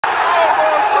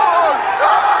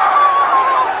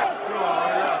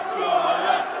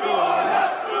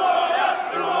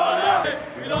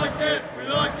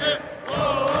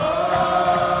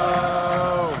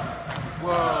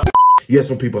Yes,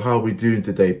 my people, how are we doing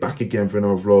today? Back again for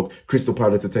another vlog. Crystal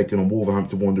Palace are taking on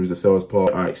Wolverhampton Wanderers at Selhurst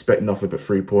Park. I expect nothing but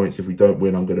 3 points. If we don't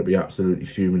win, I'm going to be absolutely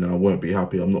fuming and I won't be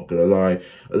happy. I'm not going to lie.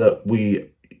 Look, we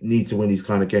need to win these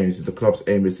kind of games. If the club's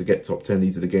aim is to get top 10,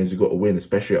 these are the games we've got to win,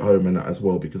 especially at home and that as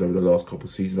well, because over the last couple of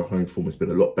seasons, our home form has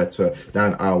been a lot better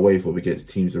than our away form against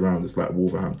teams around us like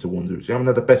Wolverhampton Wanderers. We haven't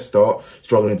had the best start,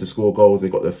 struggling to score goals. They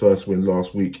got their first win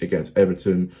last week against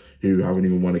Everton, who haven't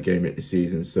even won a game yet this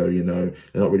season. So, you know,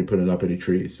 they're not really putting up any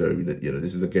trees. So, you know,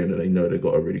 this is a game that they know they've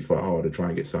got to really fight hard to try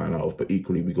and get something out of. But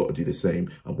equally, we've got to do the same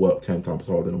and work 10 times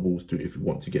harder than the Wolves do if we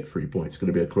want to get 3 points. It's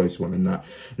going to be a close one in that.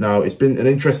 Now, it's been an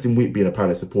interesting week being a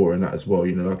Palace supporter in that as well.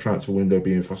 You know, our transfer window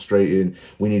being frustrating.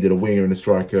 We needed a winger and a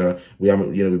striker. We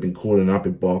haven't, you know, we've been calling up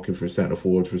and barking for a centre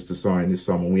forward for us to sign this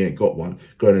summer. We ain't got one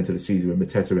going into the season with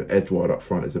Mateta and Edoaurd up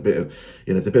front. It's a bit of,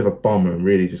 you know, it's a bit of a bummer and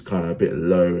really just kind of a bit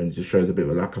low and just shows a bit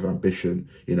of a lack of ambition.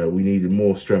 You know, we needed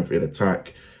more strength in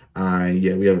attack. And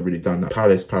yeah, we haven't really done that.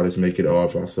 Palace making it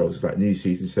hard for ourselves. It's like new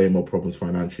season, same old problems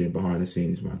financially and behind the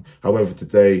scenes, man. However,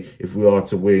 today, if we are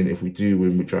to win, if we do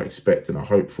win, which I expect and I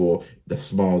hope for, the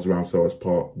smiles around Selhurst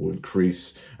Park will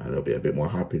increase and there'll be a bit more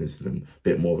happiness and a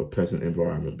bit more of a pleasant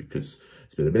environment, because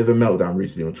it's been a bit of a meltdown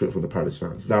recently on Twitter from the Palace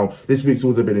fans. Now, this week's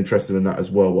also been interesting in that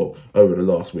as well. Well, over the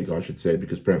last week, I should say,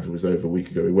 because Brentford was over a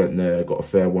week ago. We went there, got a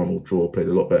fair 1-1 draw, played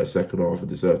a lot better second half and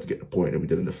deserved to get the point that we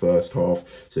did in the first half.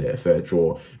 So yeah, a fair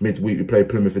draw. Midweek, we played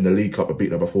Plymouth in the League Cup, but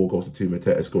beat them by 4 goals to 2.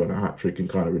 Mateta scoring a hat-trick and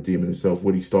kind of redeeming himself.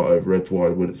 Would he start over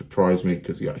Edoaurd? Would it surprise me?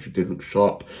 Because he actually did look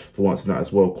sharp for once in that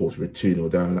as well. Of course, we were 2-0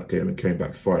 down in that game and came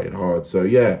back fighting hard. So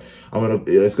yeah,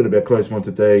 it's going to be a close one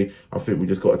today. I think we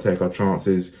just got to take our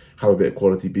chances, have a bit of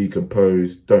quality, be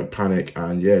composed, don't panic,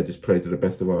 and yeah, just play to the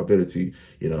best of our ability,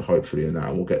 you know, hopefully in that,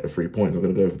 and we'll get the 3 points. I'm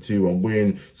going to go for 2-1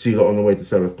 win. See you lot on the way to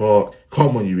Selhurst Park.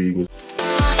 Come on, you Eagles.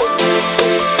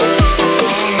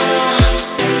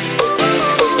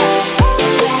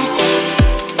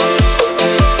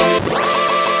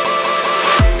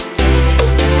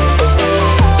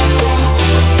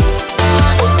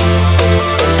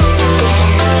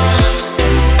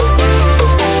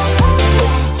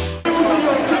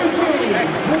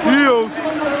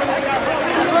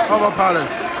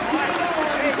 Palace.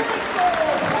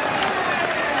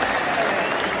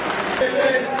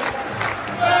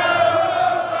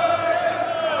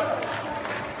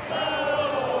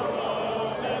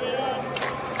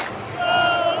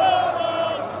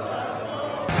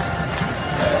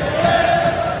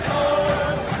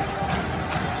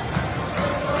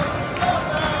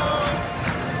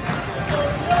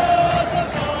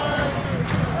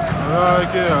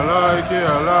 I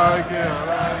like it.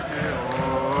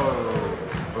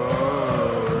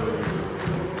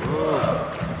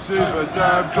 Super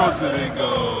Sam Johnson in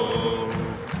goal.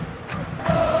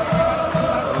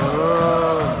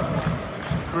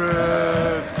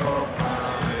 Crystal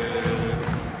Palace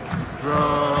draw.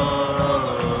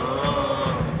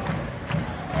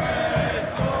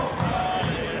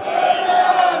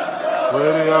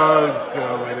 William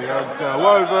still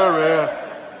over here.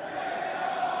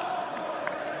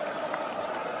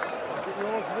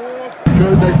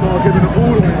 Jose started giving the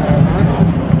ball away, man.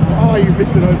 Oh, you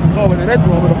missed an open goal and then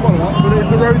Edoaurd with a follow-up, but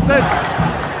it's a Rose then.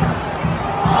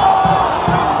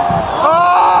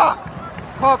 Ah!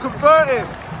 Can't convert it.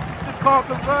 Just can't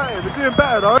convert it. They're doing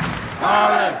better though.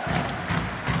 Palace.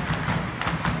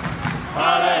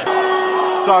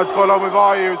 So it's gone on with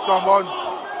Ayew, someone.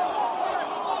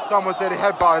 Someone said he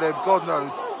headbutted him, God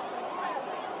knows.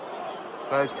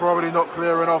 But it's probably not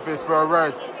clearing office for a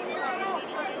red.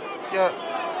 Yeah.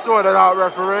 Sort it out,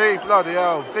 referee. Bloody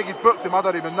hell. I think he's booked him, I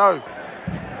don't even know.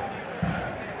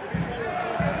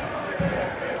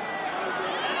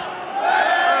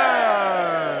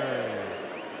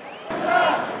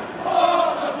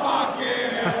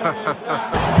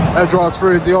 Edoaurd's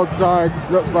through, is the onside.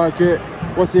 Looks like it.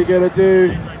 What's he going to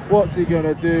do?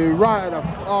 Right at the...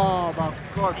 Oh, my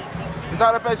God. Is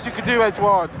that the best you could do,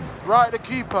 Edoaurd? Right at the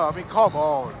keeper. I mean, come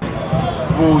on.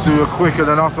 It's Wolves who are quicker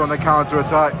than us on the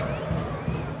counter-attack.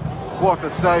 What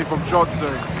a save from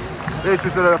Johnson. This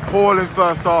is an appalling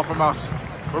first half from us.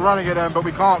 We're running it in, but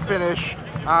we can't finish.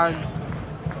 And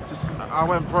just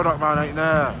our end product, man, ain't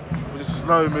there. We're just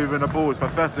slow moving the ball. It's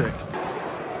pathetic.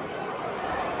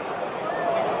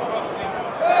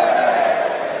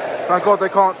 Thank God they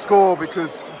can't score,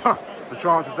 because the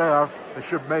chances they have, they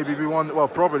should maybe be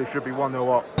probably should be 1-0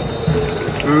 up.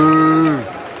 Ooh.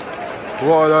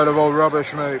 What a load of old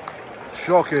rubbish, mate.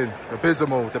 Shocking,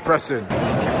 abysmal, depressing.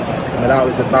 I mean, that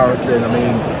was embarrassing. I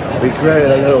mean, we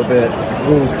created a little bit.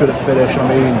 Wolves couldn't finish. I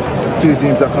mean, 2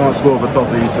 teams that can't score for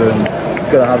toffees and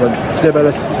gonna have a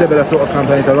similar sort of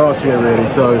campaign to last year, really.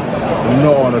 So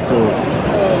Not on at all.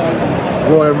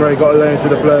 Roy and Ray got to lay into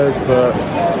the players, but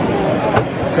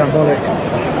shambolic.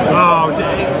 Oh,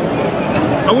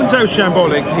 I wouldn't say it was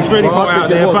shambolic. He's really got out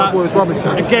there, but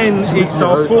again, it's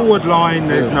our forward line.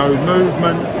 There's no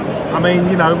movement. I mean,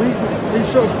 you know, we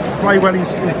sort of play well in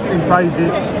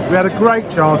phases. We had a great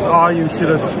chance. Ayu should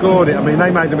have scored it. I mean,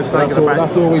 they made the mistake at the back.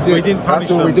 That's all we did. We didn't punish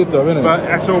that's all we did, though, isn't it? But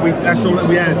that's all that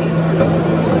we had.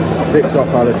 Fix up,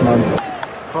 Palace, man.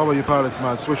 How about you, Palace,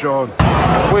 man? Switch it on.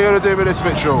 What are you going to do with this,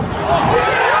 Mitchell? Come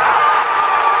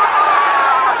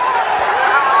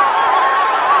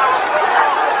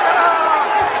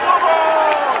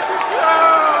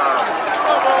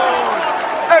on!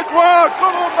 Edoaurd,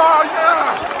 come on, man!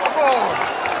 Yeah!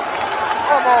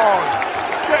 Come on!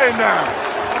 Get in there!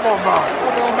 Come on,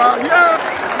 man! Yeah!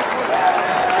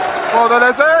 Well done,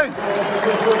 Eze!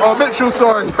 Oh, Mitchell,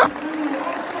 sorry.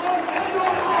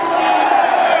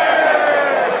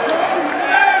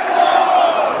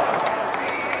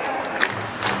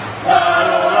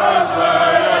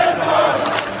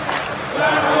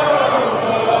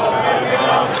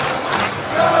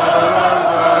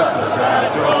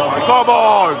 Come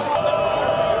on!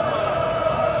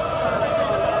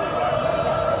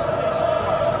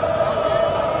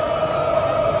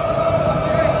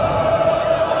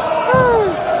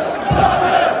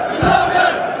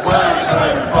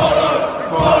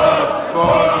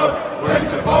 Follow. We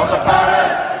support the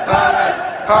Palace.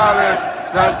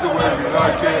 That's the way we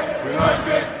like it. We like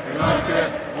it.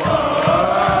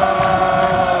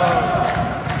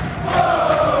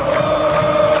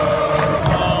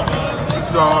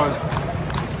 Son,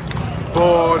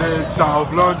 born in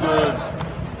South London,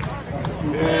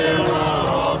 era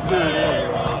of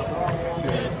terror,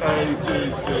 since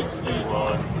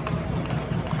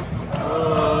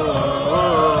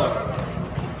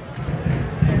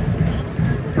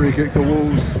 1861. Free kick to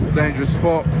Wolves, dangerous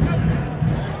spot.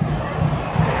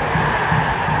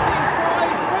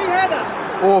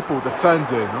 Awful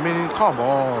defending. I mean, come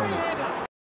on.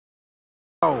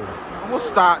 Oh,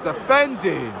 what's that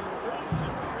defending?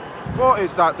 What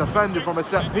is that defending from a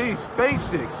set piece?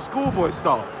 Basics, schoolboy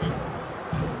stuff.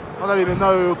 I don't even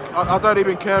know. I don't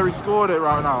even care who scored it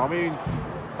right now. I mean,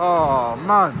 oh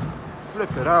man,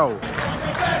 flip it out.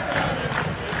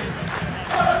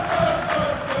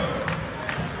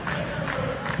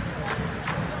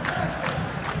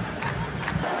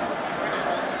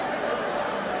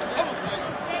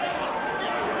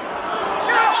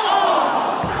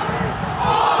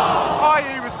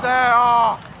 There,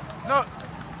 no,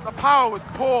 the power was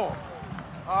poor.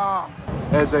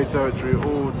 Eze territory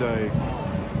all day.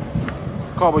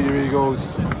 Come on, you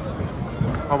Eagles.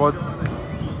 Come on.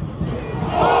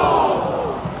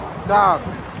 Damn. Oh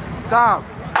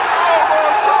my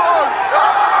God!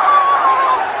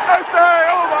 Eze,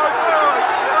 oh my God!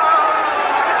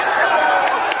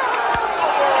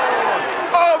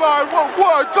 Oh my,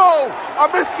 what a goal! I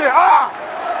missed it.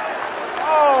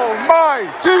 Oh my,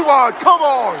 2-1, come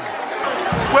on!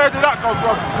 Where did that come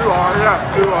from? Who are ya?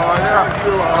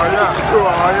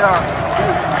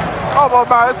 Come on,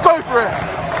 man, let's go for it!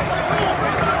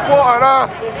 What on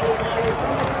earth?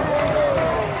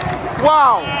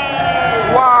 Wow!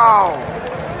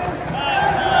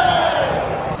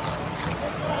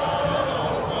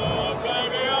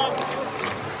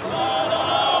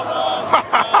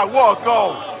 What a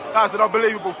goal! That's an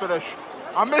unbelievable finish.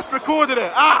 I misrecorded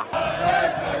it.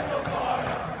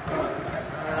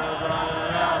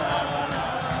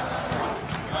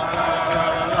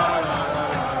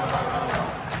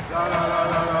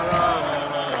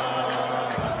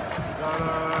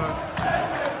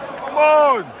 Come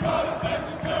on!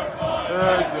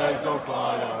 Yes, on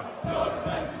fire.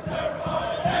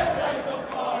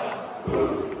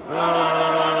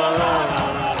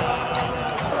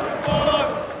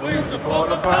 We support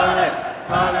the Palace.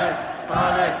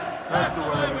 That's the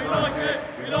way we like it.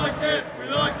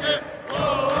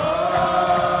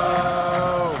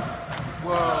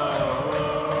 Whoa.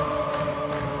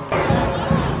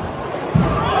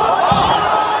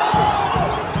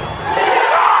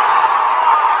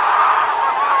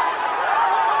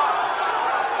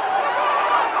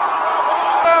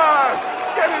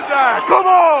 Get in there, come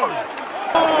on!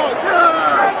 Oh,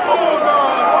 yeah! Come on,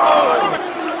 man!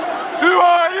 Who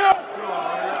are you?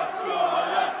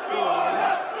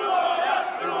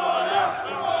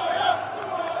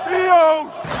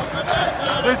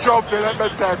 Good job, Philip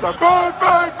Mateta. Boom!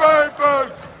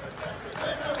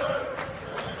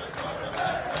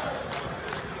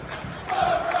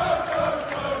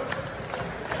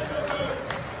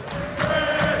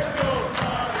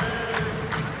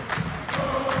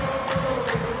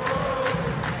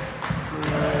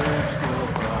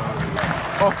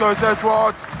 goes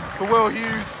Edoaurd to Will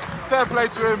Hughes. Fair play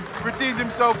to him. Redeemed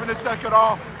himself in the second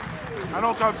half. And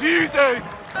on comes Hughes. He's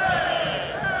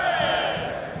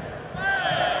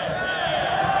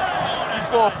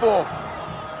for fourth.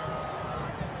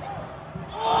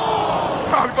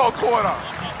 We've got a corner.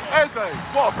 Eze,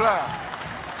 what a player.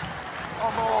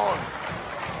 Come on.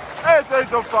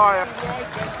 Eze's on fire.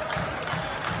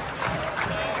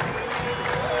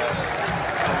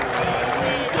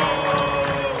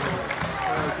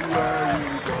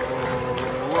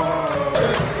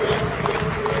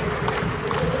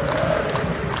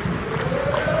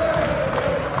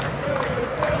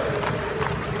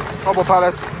 Come on,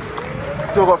 Palace.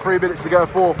 Still got 3 minutes to go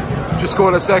fourth. Just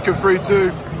scored a second,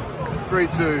 3-2.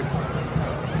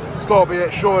 3-2. It's got to be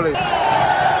it, surely.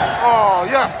 Oh,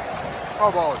 yes.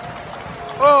 Come on.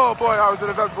 Oh, boy, that was an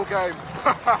eventful game.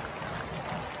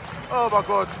 Oh, my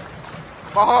God.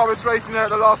 My heart was racing there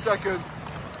at the last second.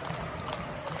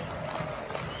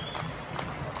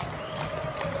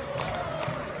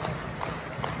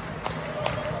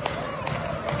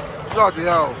 Bloody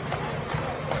hell.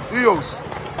 Eels.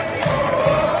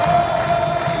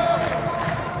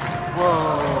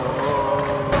 Whoa.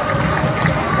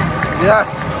 Yes,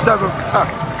 7th.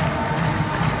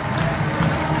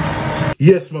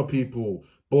 Yes, my people.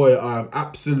 Boy, I'm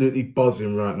absolutely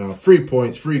buzzing right now. 3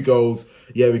 points, 3 goals.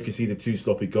 Yeah, we can see the 2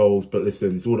 sloppy goals, but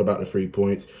listen, it's all about the 3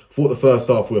 points. Thought the first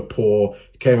half we were poor.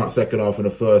 Came out second half in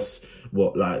the first,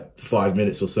 5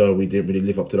 minutes or so. We didn't really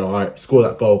live up to the hype. Score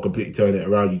that goal, completely turn it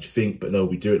around, you'd think, but no,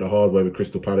 we do it the hard way with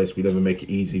Crystal Palace. We never make it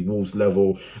easy. Wolves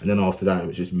level. And then after that, it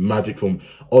was just magic from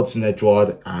Odsonne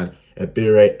Edoaurd and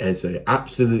Edoaurd Eze.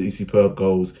 Absolutely superb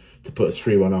goals to put us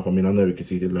 3-1 up. I mean, I know we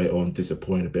conceded late on,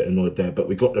 disappointed, a bit annoyed there, but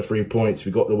we got the 3 points.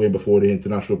 We got the win before the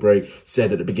international break.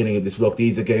 Said at the beginning of this vlog,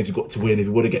 these are games we've got to win if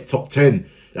we want to get top 10.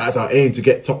 That's our aim, to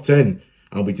get top 10.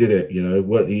 And we did it, you know.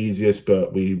 Weren't the easiest,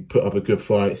 but we put up a good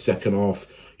fight. Second half,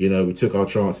 you know, we took our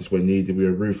chances when needed. We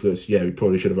were ruthless. Yeah, we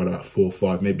probably should have had about 4 or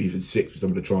 5, maybe even 6 for some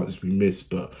of the chances we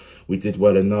missed, but we did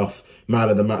well enough. Man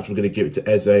of the match, we're going to give it to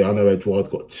Eze. I know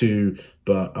Edoaurd got 2,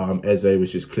 but Eze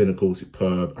was just clinical,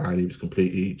 superb, and he was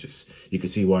completely just, you can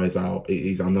see why he's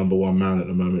our number 1 man at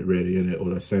the moment, really, isn't it?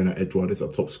 Although saying that Edoaurd is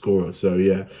our top scorer. So,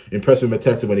 yeah, impressed with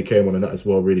Mateta when he came on, and that as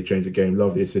well really changed the game.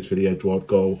 Lovely assist for the Edoaurd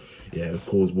goal. Yeah, it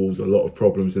caused Wolves a lot of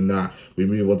problems in that. We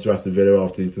move on to Aston Villa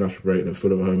after the international break, and then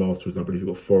Fulham at home afterwards. I believe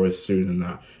we've got Forest soon, and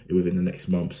that within the next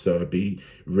month. So it'd be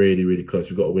really, really close.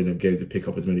 We've got to win them games to pick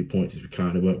up as many points as we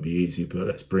can. It won't be easy, but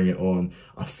let's bring it on.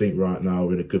 I think right now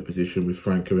we're in a good position with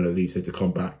Franco and Elise to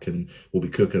come back, and we'll be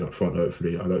cooking up front,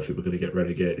 hopefully. I don't think we're going to get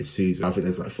relegated this season. I think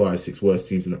there's like 5, 6 worse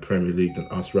teams in the Premier League than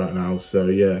us right now. So,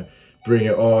 yeah, bring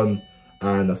it on.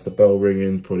 And that's the bell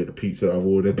ringing, probably the pizza that I've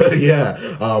ordered. But yeah,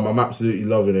 I'm absolutely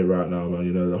loving it right now, man.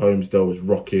 You know, the Homestead was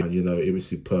rocking, and, you know, it was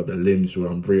superb. The limbs were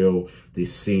unreal. The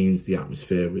scenes, the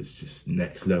atmosphere was just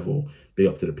next level. Be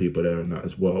up to the people there and that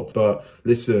as well. But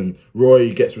listen,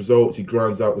 Roy gets results. He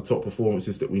grinds out the top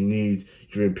performances that we need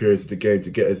during periods of the game to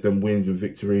get us them wins and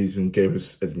victories, and gave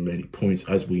us as many points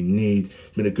as we need. It's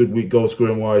been a good week goal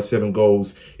scoring wise. 7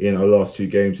 goals in our last 2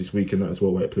 games this week, and that as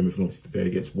well. We're at Plymouth and obviously today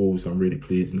against Wolves. I'm really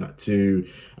pleased in that too.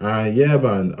 And yeah,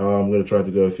 man, I'm going to try to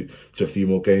go to a few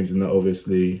more games in that,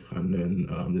 obviously. And then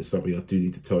there's something I do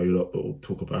need to tell you lot, but we'll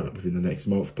talk about it within the next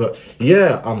month. But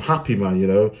yeah, I'm happy, man, you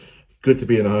know. Good to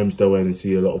be in the Homestead end and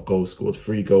see a lot of goals scored.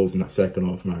 3 goals in that second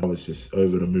half, man. I was just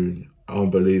over the moon.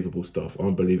 Unbelievable stuff.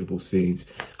 Unbelievable scenes.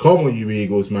 Come on, you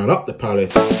Eagles, man. Up the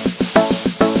Palace.